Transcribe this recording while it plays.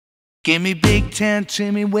Give me big town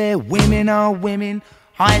Timmy where women are women,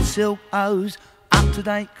 high silk hose,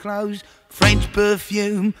 up-to-date clothes, French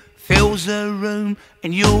perfume fills the room,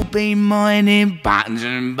 and you'll be mine in buttons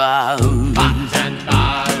and bows. Buttons and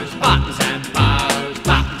bows, buttons and bows,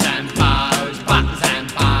 buttons and bows, buttons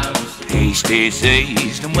and bows. East is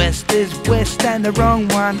east and west is west, and the wrong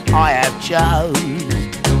one I have chose.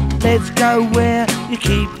 Let's go where you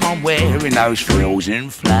keep on wearing those frills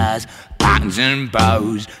and flowers, buttons and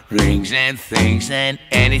bows, rings and things, and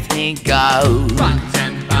anything goes. Buttons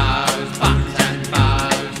and bows, buttons and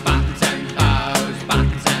bows, buttons and bows,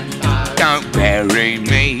 buttons and bows. Don't bury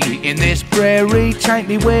me in this prairie, take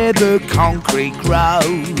me where the concrete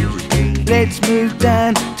grows. Let's move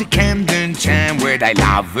down to Camden Town, where they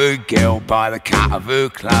love a girl by the cut of her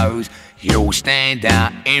clothes. You'll stand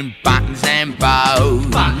out in buttons and bows.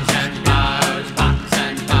 Buttons and bows, buttons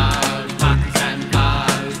and bows, buttons and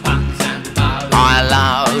bows, buttons and bows. I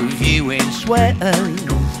love you in sweaters,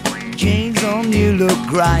 jeans on you look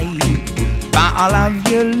great, but I love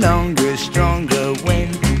you longer, stronger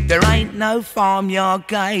when there ain't no farmyard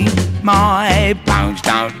gate. My bones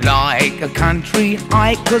don't like a country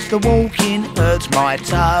hike, 'cause the walking hurts my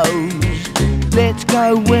toes. Let's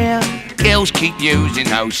go where girls keep using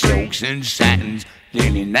those silks and satins,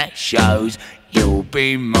 linen that shows. You'll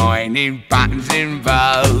be mine in buttons and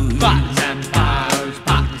bows. Buttons and bows,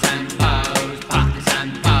 buttons and bows, buttons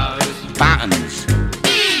and bows. Buttons.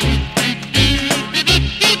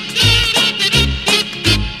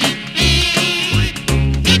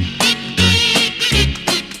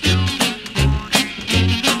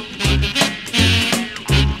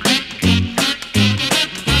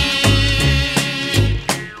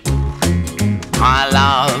 I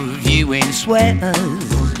love you in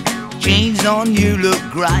sweaters, jeans on you look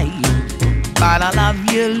great, but I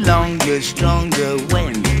love you longer, stronger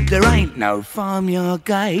when there ain't no farmyard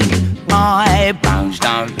gate. My bones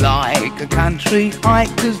don't like a country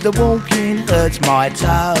hike, 'cause the walking hurts my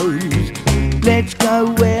toes. Let's go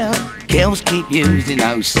where girls keep using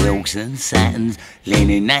those silks and satins,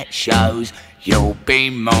 linen that shows. You'll be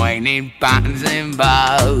mine in buttons and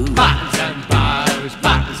bows. Buttons and bows,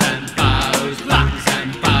 buttons